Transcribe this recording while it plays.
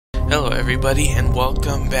Hello everybody and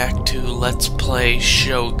welcome back to Let's Play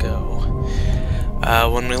Shogo.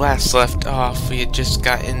 When we last left off, we had just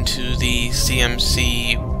got into the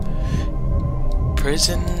CMC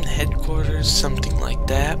prison headquarters, something like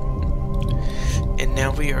that. And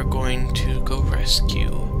now we are going to go rescue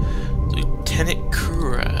Lieutenant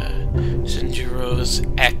Kura, Shinjiro's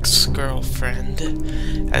ex-girlfriend.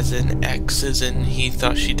 As in ex, as in he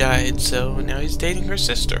thought she died, so now he's dating her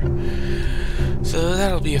sister. So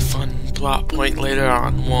that'll be a fun plot point later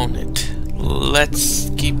on, won't it? Let's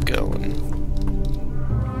keep going.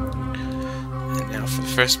 And now for the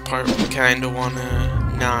first part, we kinda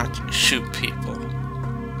wanna not shoot people.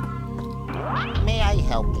 May I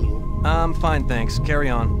help you? I'm fine, thanks. Carry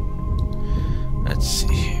on. Let's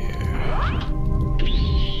see here.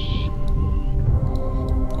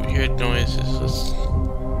 Weird noises.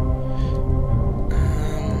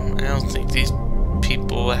 I don't think these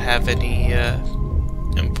people have any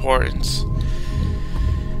importance.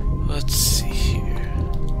 Let's see here.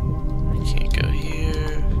 I can't go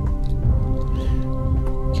here.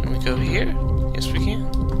 Can we go here? Yes, we can.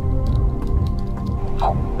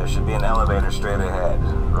 There should be an elevator straight ahead.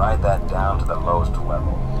 Ride that down to the lowest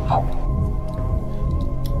level.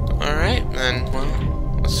 Alright, then, well,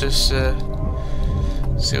 let's just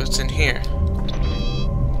see what's in here.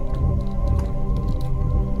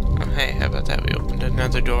 Oh, hey, how about that? We opened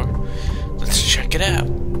another door. Let's check it out.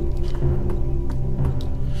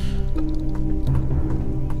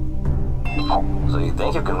 So you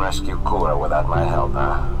think you can rescue Kura without my help,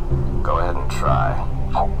 huh? Go ahead and try.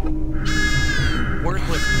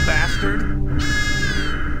 Worthless bastard!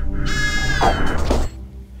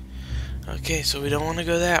 Okay, so we don't want to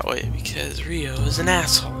go that way because Rio is an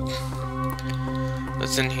asshole.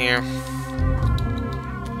 What's in here?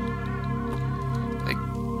 Like,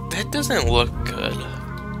 that doesn't look good,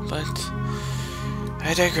 but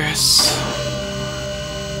I digress.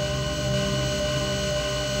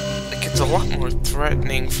 Like, it's a lot more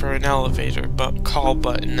threatening for an elevator call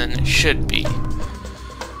button than it should be.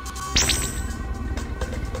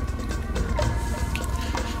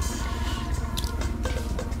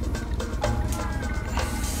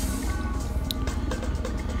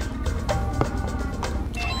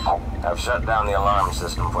 I've shut down the alarm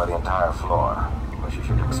system for the entire floor, but you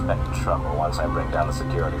should expect trouble once I break down the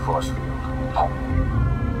security force field.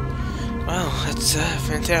 Well, that's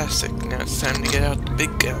fantastic. Now it's time to get out the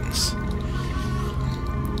big guns.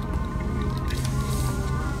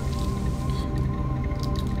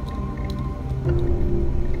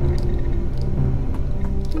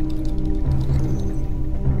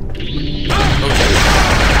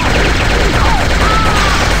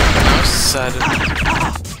 Sudden.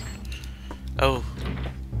 Oh,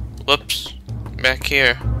 whoops, back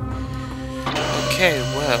here. Okay,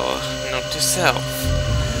 well, note to self.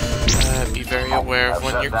 Be very aware of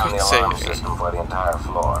when you're quick saving. System for the entire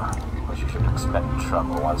floor, but you should expect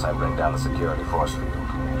trouble once I break down the security force field.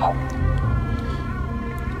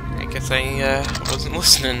 I guess I wasn't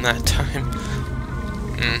listening that time.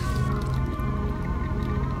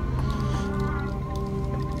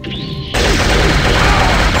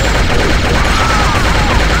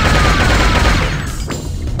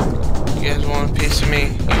 You guys want a piece of me?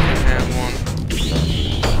 You can have one.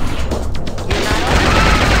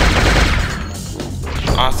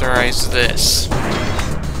 Authorize this.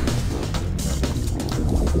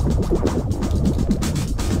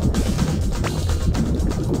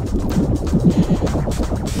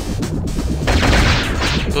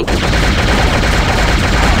 Oop.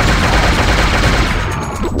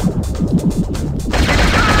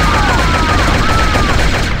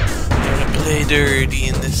 Gotta play dirty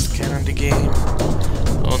in this kind of game.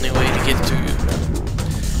 Only way to get through.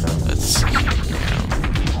 Let's see now.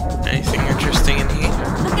 Anything interesting in here?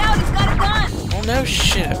 Look out, he's got a gun! Oh no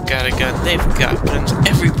shit, I've got a gun. They've got guns.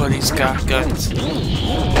 Everybody's got guns. And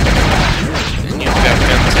you've got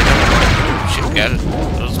guns. I don't like. Shit, got it.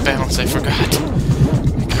 Those bounce, I forgot.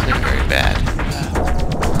 They come in very bad.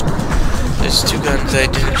 There's two guns I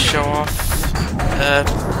didn't show off.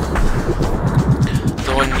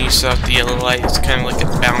 The one you saw with the yellow light is kind of like a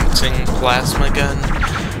bouncing plasma gun.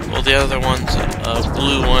 Well, the other one's a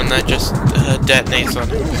blue one that just detonates on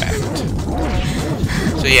impact.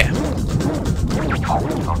 So yeah.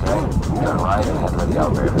 Okay, then ride and head for the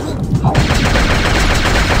elevators.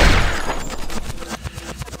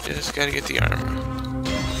 Just gotta get the armor.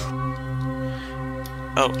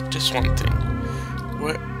 Oh, just one thing.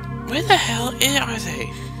 Where the hell are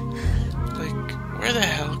they? Like, where the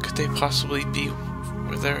hell could they possibly be?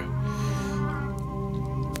 Where they're...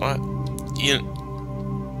 What? You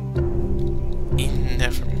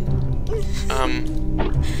never...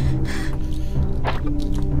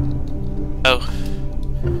 Oh.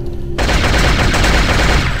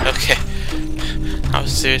 Okay. I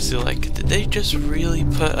was seriously like, did they just really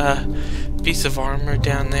put a piece of armor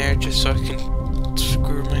down there just so I can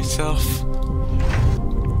screw myself?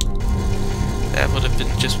 That would have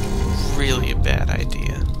been just really a bad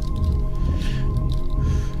idea.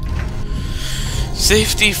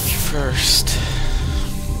 Safety first.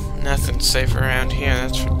 Nothing's safe around here,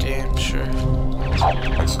 that's for damn sure.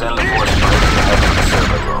 Extend the force bridge and head for the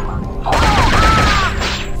server room.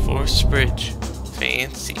 Force bridge.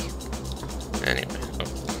 Fancy. Anyway.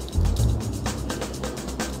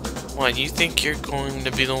 What, you think you're going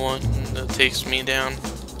to be the one that takes me down?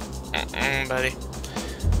 Buddy.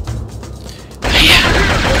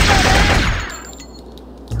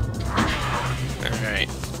 Alright.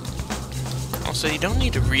 Also, you don't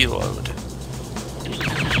need to reload.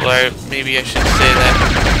 Or maybe I should say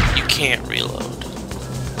that you can't reload.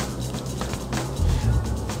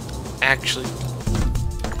 Actually,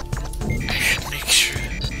 I should make sure.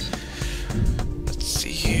 Let's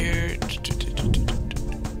see here.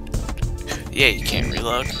 Yeah, you can't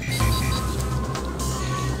reload.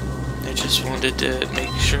 I just wanted to make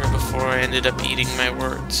sure before I ended up eating my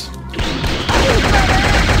words.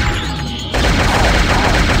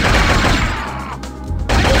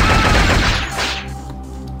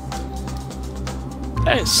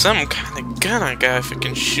 That is some kind of gun I got if it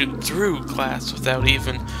can shoot through glass without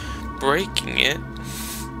even breaking it.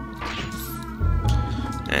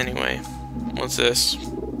 Anyway, what's this?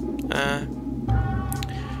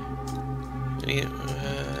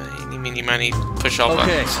 Eeny, meeny, push all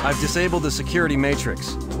buttons. Okay, I've disabled the security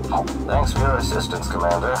matrix. Thanks for your assistance,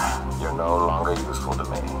 Commander. You're no longer useful to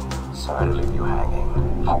me. Sorry to leave you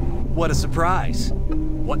hanging. What a surprise.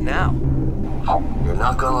 What now? You're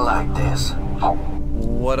not gonna like this.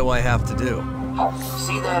 What do I have to do?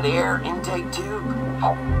 See that air intake tube?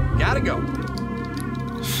 Gotta go.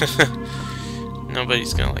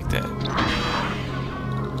 Nobody's gonna like that.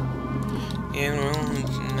 Yeah,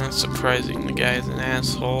 well, not surprising. The guy's an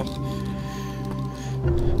asshole.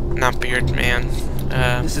 Not Beard Man.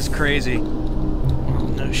 This is crazy. Well,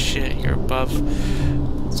 no shit. You're above.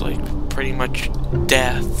 It's like pretty much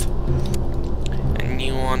death, and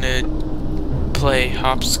you want to play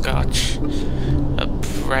hopscotch up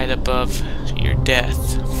right above your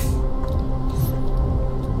death.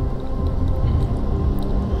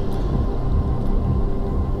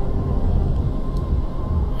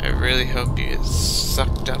 I really hope you get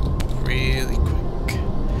sucked up really quick,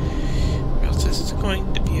 or else this is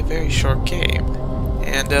going to be a very short game.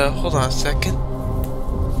 And hold on a second.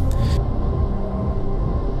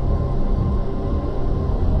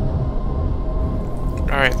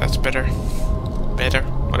 Alright, that's better. Better?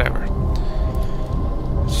 Whatever.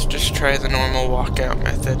 Let's just try the normal walkout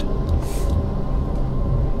method.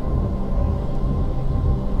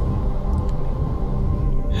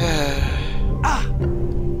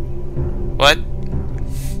 What?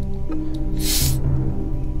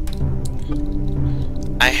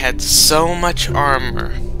 I had so much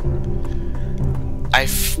armor. I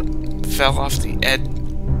fell off the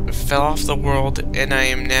fell off the world, and I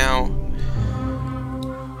am now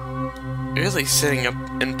really sitting up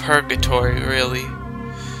in purgatory, really,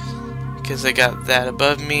 because I got that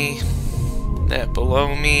above me, that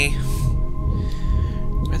below me.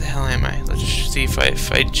 Where the hell am I? Let's see if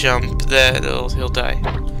I jump that he'll die.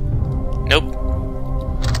 Nope.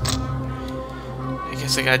 I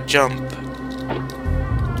guess I gotta jump.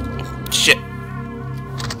 Oh, shit.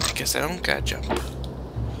 I guess I don't gotta jump.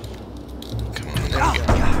 Come on, there we go.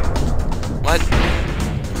 What?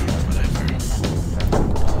 Whatever.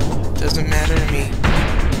 Doesn't matter to me.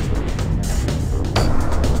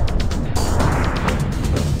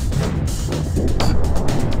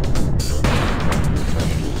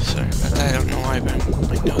 Sorry about that. I don't know why, but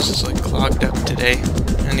my nose is like clogged up today.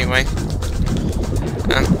 Anyway.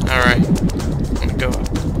 Alright. I'm gonna go up.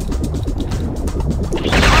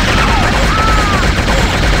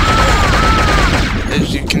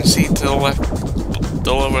 As you can see to the left,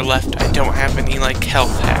 the lower left, I don't have any like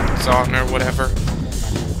health hacks on or whatever.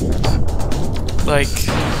 Like,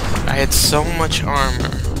 I had so much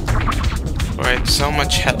armor, or I had so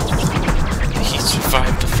much health, he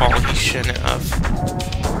survived the fall he shouldn't have.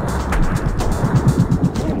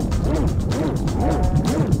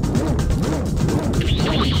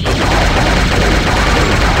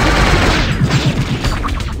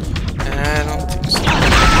 I don't think so.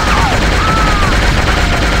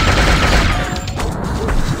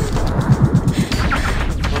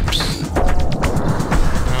 Whoops.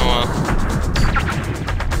 Oh well.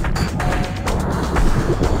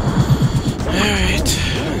 Alright.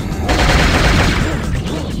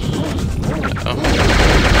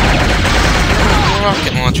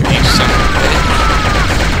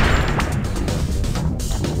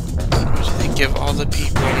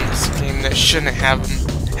 shouldn't have him.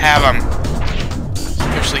 Have him.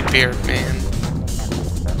 Especially Beard Man.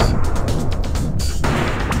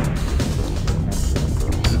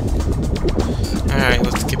 Alright,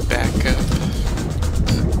 let's get back up.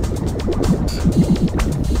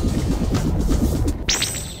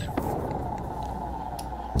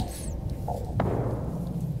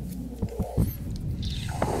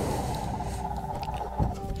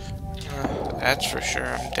 That's for sure.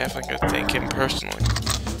 I'm definitely gonna thank him personally.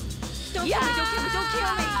 Don't kill me, don't kill me, don't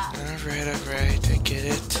kill me! Alright, I get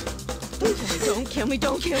it. Don't kill me,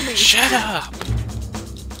 don't kill me! Shut up!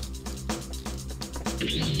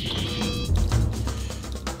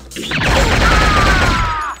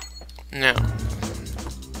 No.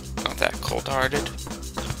 Not that cold-hearted.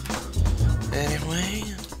 Anyway.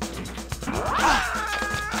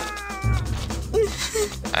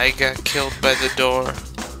 I got killed by the door.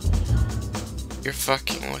 You're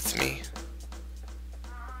fucking with me.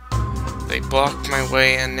 They blocked my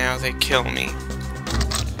way and now they kill me.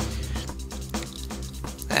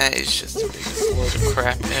 That is just the biggest load of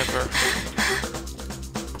crap ever.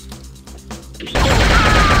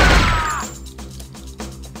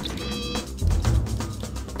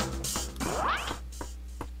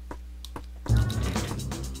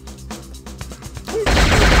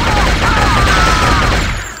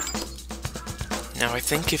 Now I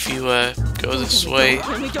think if you go this way,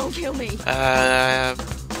 Don't kill me.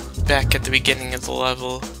 back at the beginning of the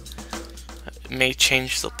level, it may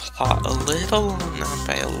change the plot a little, not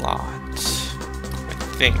by a lot. I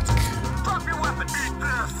think. Drop your weapon, eat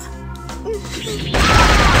this!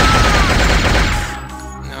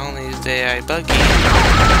 Not only is the AI buggy,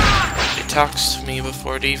 it talks to me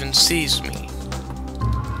before it even sees me.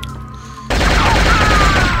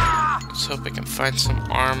 Let's hope I can find some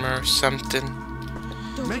armor or something.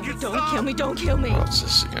 Don't kill me, don't kill me! Or else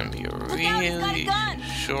this is gonna be a really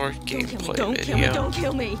short gameplay video. Don't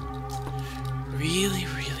kill me! Really,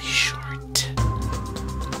 really short.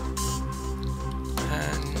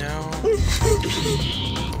 No.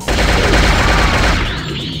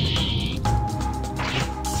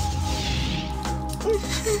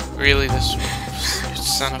 Really, this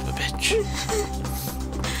son of a bitch.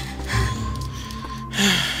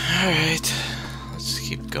 Alright. Let's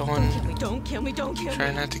keep going. Don't kill me, don't kill me!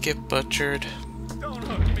 Try not to get butchered. Don't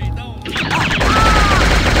hurt me, don't.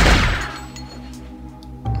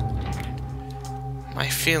 My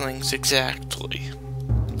feelings exactly.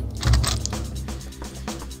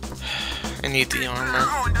 I need the armor.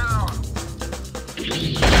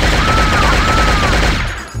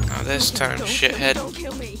 Now this time, shithead. Don't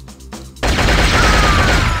kill me!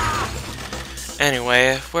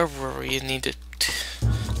 Anyway, where were we? Need to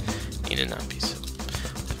not be so.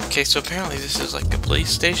 Okay, so apparently this is like a police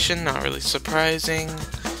station. Not really surprising.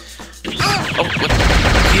 Oh, what?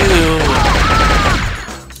 You!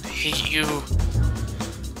 I hate you.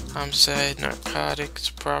 Homicide, narcotics,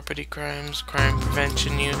 property crimes, crime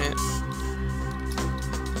prevention unit.